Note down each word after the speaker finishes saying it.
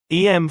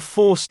E M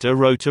Forster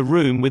wrote A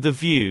Room with a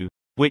View,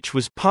 which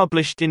was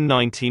published in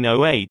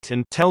 1908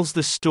 and tells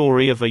the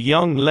story of a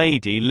young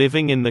lady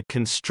living in the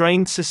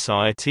constrained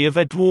society of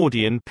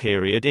Edwardian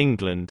period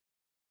England.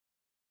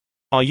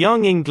 A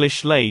young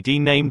English lady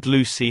named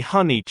Lucy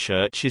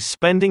Honeychurch is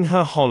spending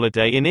her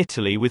holiday in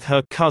Italy with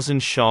her cousin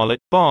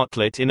Charlotte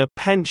Bartlett in a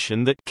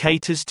pension that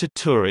caters to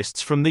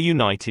tourists from the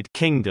United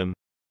Kingdom.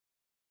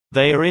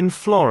 They are in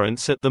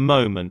Florence at the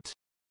moment.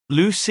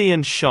 Lucy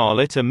and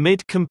Charlotte are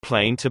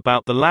mid-complaint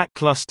about the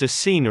lackluster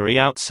scenery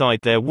outside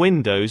their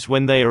windows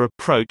when they are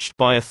approached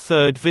by a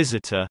third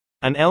visitor,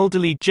 an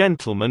elderly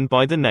gentleman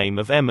by the name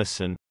of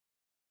Emerson.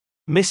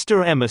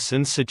 Mr.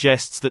 Emerson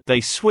suggests that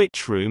they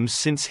switch rooms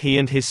since he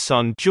and his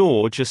son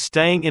George are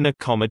staying in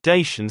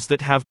accommodations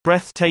that have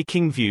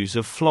breathtaking views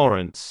of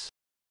Florence.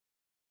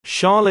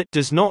 Charlotte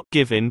does not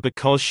give in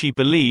because she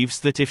believes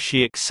that if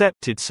she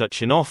accepted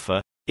such an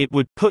offer, it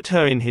would put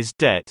her in his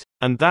debt,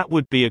 and that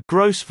would be a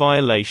gross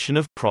violation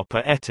of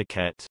proper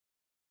etiquette.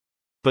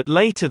 But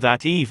later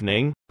that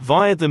evening,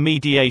 via the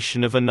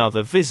mediation of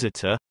another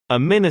visitor, a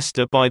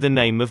minister by the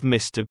name of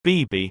Mr.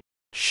 Beebe,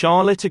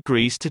 Charlotte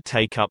agrees to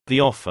take up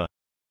the offer.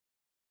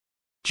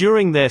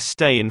 During their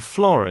stay in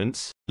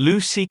Florence,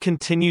 Lucy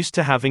continues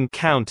to have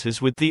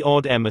encounters with the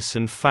odd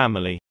Emerson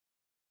family.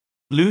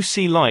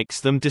 Lucy likes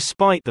them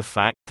despite the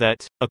fact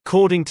that,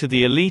 according to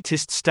the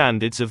elitist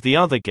standards of the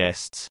other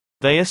guests,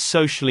 they are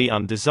socially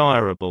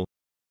undesirable.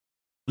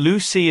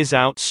 Lucy is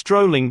out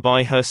strolling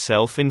by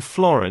herself in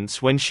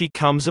Florence when she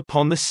comes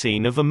upon the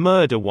scene of a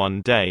murder one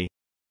day.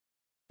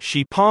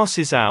 She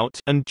passes out,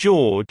 and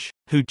George,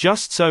 who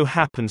just so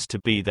happens to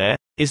be there,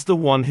 is the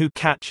one who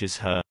catches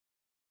her.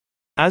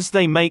 As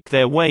they make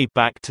their way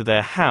back to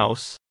their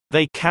house,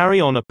 they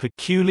carry on a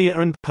peculiar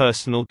and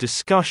personal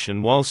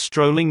discussion while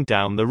strolling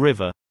down the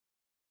river.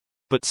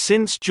 But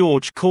since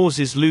George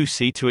causes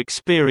Lucy to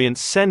experience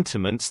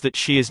sentiments that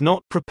she is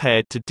not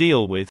prepared to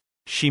deal with,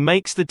 she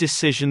makes the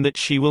decision that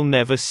she will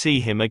never see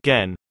him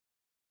again.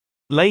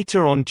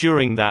 Later on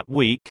during that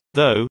week,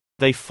 though,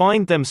 they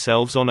find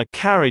themselves on a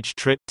carriage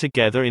trip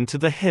together into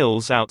the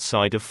hills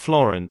outside of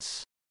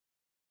Florence.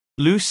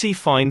 Lucy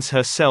finds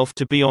herself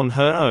to be on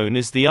her own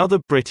as the other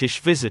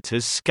British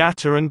visitors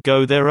scatter and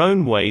go their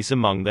own ways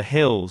among the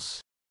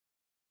hills.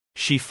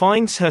 She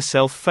finds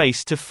herself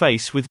face to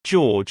face with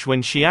George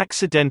when she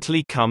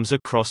accidentally comes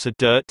across a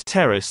dirt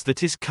terrace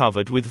that is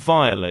covered with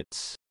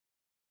violets.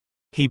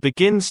 He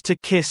begins to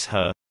kiss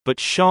her, but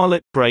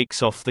Charlotte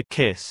breaks off the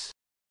kiss.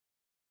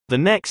 The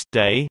next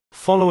day,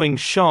 following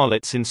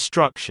Charlotte's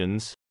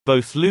instructions,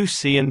 both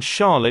Lucy and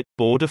Charlotte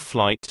board a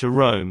flight to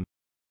Rome.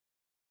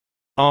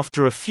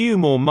 After a few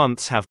more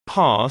months have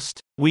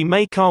passed, we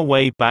make our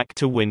way back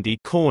to Windy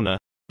Corner,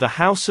 the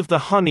house of the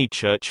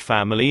Honeychurch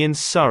family in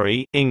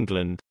Surrey,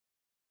 England.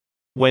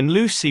 When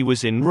Lucy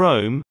was in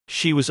Rome,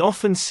 she was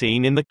often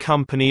seen in the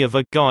company of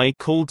a guy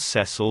called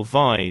Cecil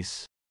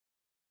Vyse.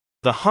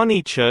 The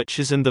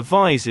Honeychurches and the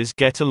Vyses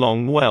get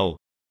along well,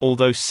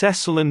 although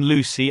Cecil and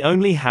Lucy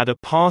only had a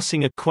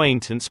passing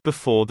acquaintance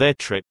before their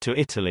trip to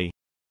Italy.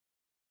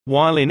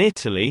 While in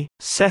Italy,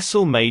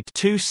 Cecil made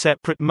 2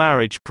 separate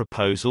marriage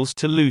proposals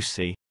to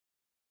Lucy.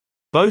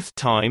 Both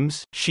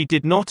times, she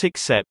did not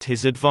accept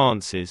his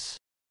advances.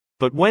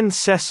 But when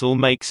Cecil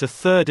makes a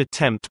third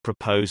attempt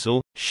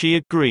proposal, she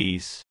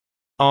agrees.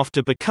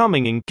 After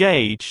becoming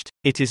engaged,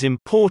 it is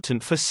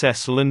important for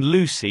Cecil and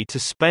Lucy to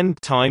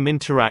spend time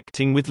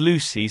interacting with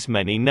Lucy's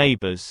many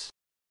neighbors.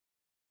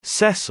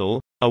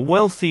 Cecil, a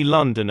wealthy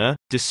Londoner,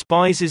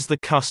 despises the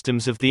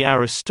customs of the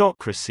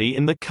aristocracy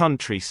in the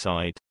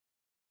countryside.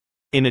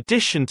 In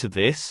addition to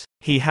this,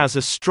 he has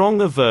a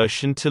strong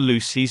aversion to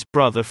Lucy's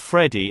brother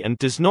Freddie and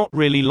does not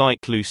really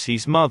like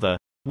Lucy's mother,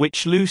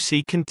 which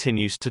Lucy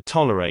continues to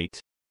tolerate.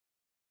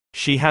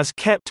 She has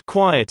kept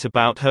quiet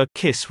about her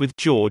kiss with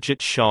George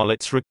at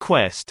Charlotte's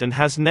request and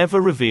has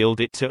never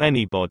revealed it to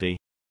anybody.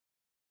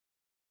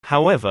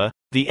 However,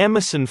 the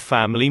Emerson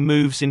family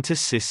moves into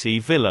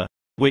Sissy Villa,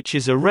 which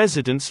is a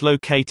residence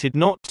located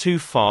not too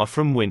far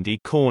from Windy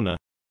Corner.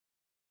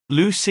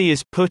 Lucy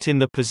is put in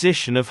the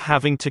position of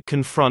having to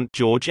confront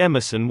George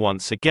Emerson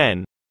once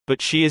again,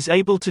 but she is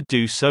able to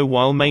do so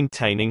while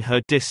maintaining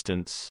her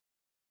distance.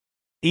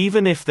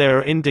 Even if there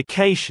are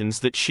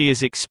indications that she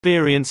is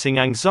experiencing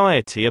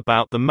anxiety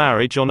about the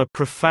marriage on a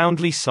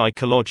profoundly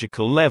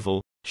psychological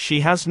level,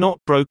 she has not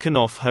broken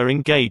off her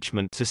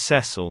engagement to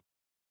Cecil.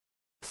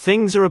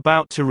 Things are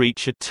about to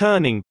reach a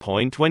turning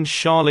point when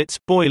Charlotte's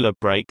boiler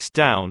breaks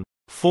down,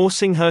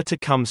 forcing her to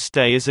come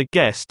stay as a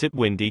guest at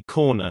Windy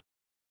Corner.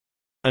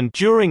 And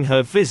during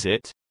her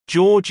visit,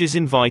 George is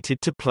invited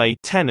to play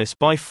tennis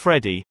by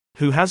Freddie,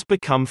 who has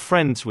become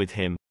friends with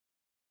him.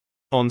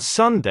 On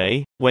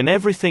Sunday, when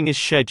everything is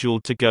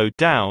scheduled to go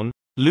down,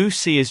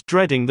 Lucy is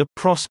dreading the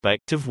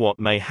prospect of what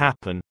may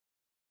happen.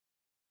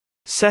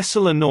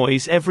 Cecil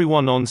annoys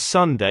everyone on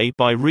Sunday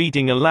by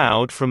reading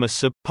aloud from a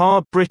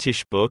subpar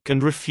British book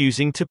and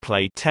refusing to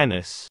play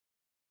tennis.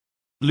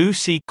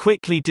 Lucy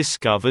quickly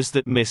discovers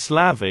that Miss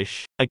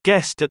Lavish, a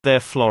guest at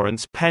their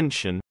Florence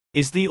pension,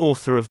 is the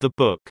author of the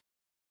book.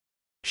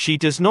 She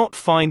does not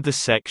find the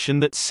section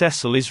that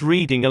Cecil is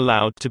reading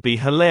aloud to be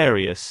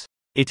hilarious.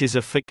 It is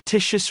a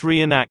fictitious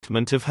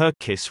reenactment of her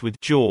kiss with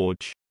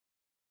George.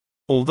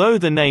 Although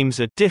the names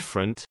are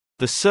different,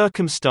 the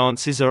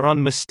circumstances are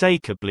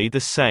unmistakably the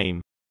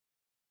same.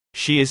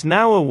 She is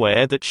now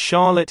aware that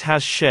Charlotte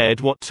has shared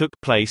what took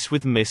place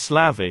with Miss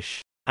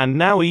Lavish, and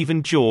now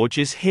even George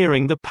is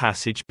hearing the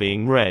passage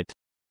being read.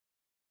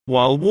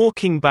 While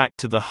walking back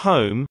to the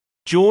home,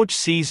 George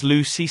sees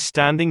Lucy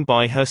standing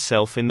by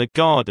herself in the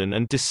garden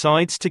and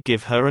decides to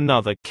give her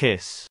another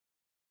kiss.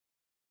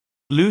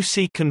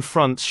 Lucy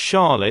confronts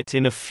Charlotte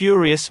in a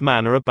furious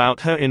manner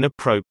about her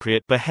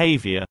inappropriate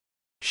behavior.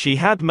 She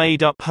had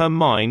made up her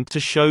mind to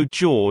show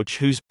George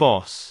who's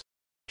boss.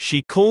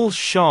 She calls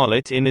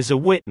Charlotte in as a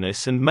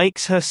witness and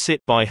makes her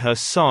sit by her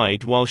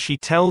side while she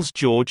tells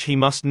George he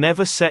must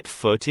never set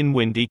foot in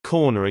Windy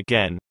Corner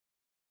again.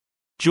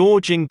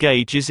 George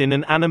engages in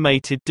an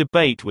animated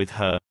debate with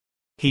her.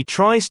 He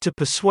tries to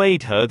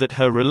persuade her that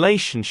her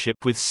relationship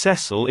with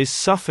Cecil is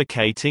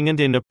suffocating and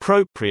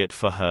inappropriate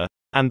for her,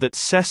 and that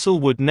Cecil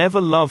would never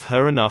love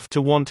her enough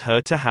to want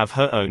her to have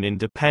her own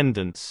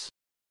independence.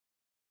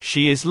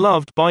 She is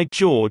loved by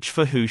George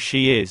for who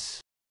she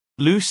is.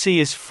 Lucy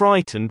is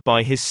frightened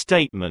by his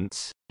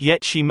statements,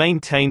 yet she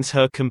maintains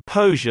her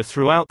composure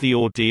throughout the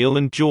ordeal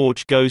and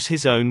George goes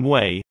his own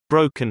way,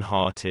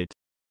 broken-hearted.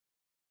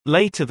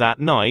 Later that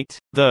night,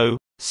 though,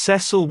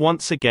 Cecil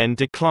once again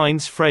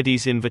declines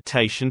Freddie's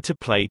invitation to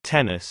play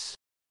tennis.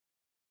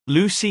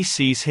 Lucy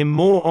sees him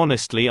more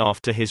honestly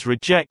after his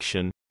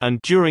rejection,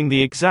 and during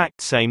the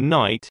exact same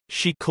night,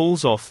 she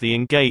calls off the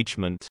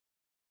engagement.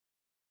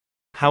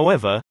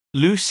 However,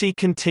 Lucy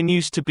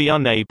continues to be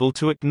unable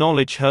to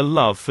acknowledge her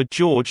love for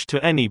George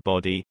to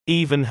anybody,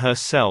 even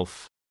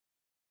herself.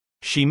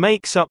 She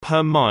makes up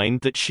her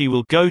mind that she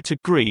will go to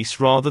Greece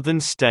rather than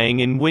staying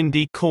in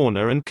Windy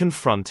Corner and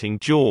confronting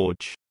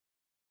George.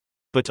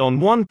 But on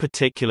one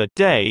particular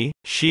day,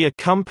 she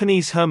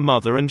accompanies her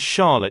mother and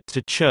Charlotte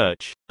to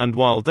church, and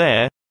while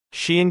there,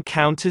 she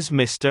encounters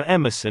Mr.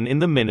 Emerson in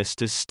the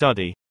minister's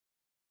study.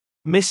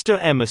 Mr.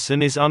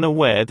 Emerson is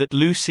unaware that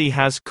Lucy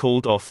has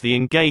called off the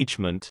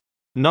engagement.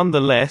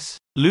 Nonetheless,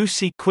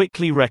 Lucy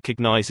quickly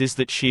recognizes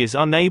that she is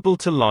unable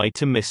to lie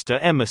to Mr.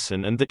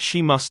 Emerson and that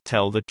she must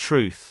tell the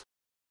truth.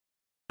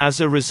 As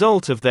a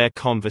result of their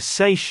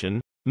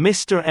conversation,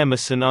 Mr.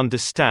 Emerson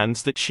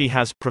understands that she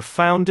has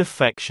profound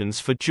affections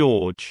for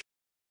George.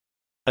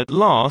 At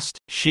last,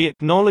 she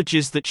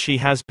acknowledges that she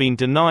has been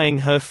denying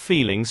her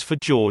feelings for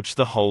George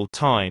the whole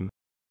time.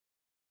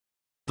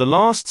 The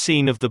last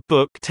scene of the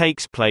book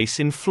takes place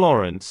in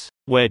Florence,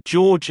 where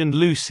George and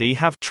Lucy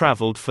have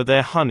traveled for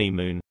their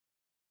honeymoon.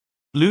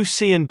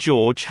 Lucy and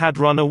George had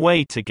run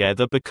away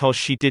together because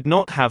she did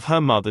not have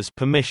her mother's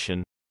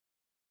permission.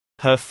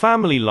 Her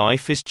family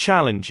life is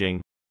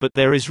challenging, but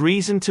there is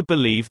reason to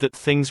believe that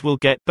things will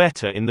get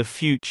better in the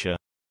future.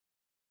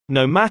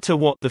 No matter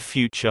what the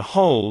future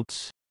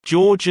holds,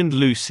 George and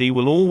Lucy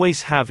will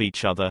always have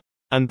each other,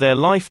 and their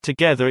life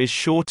together is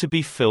sure to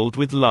be filled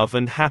with love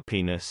and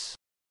happiness.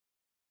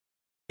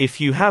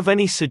 If you have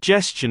any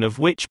suggestion of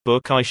which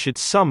book I should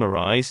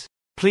summarize,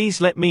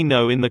 please let me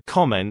know in the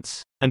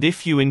comments, and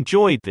if you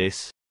enjoyed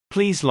this,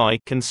 please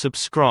like and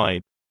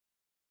subscribe.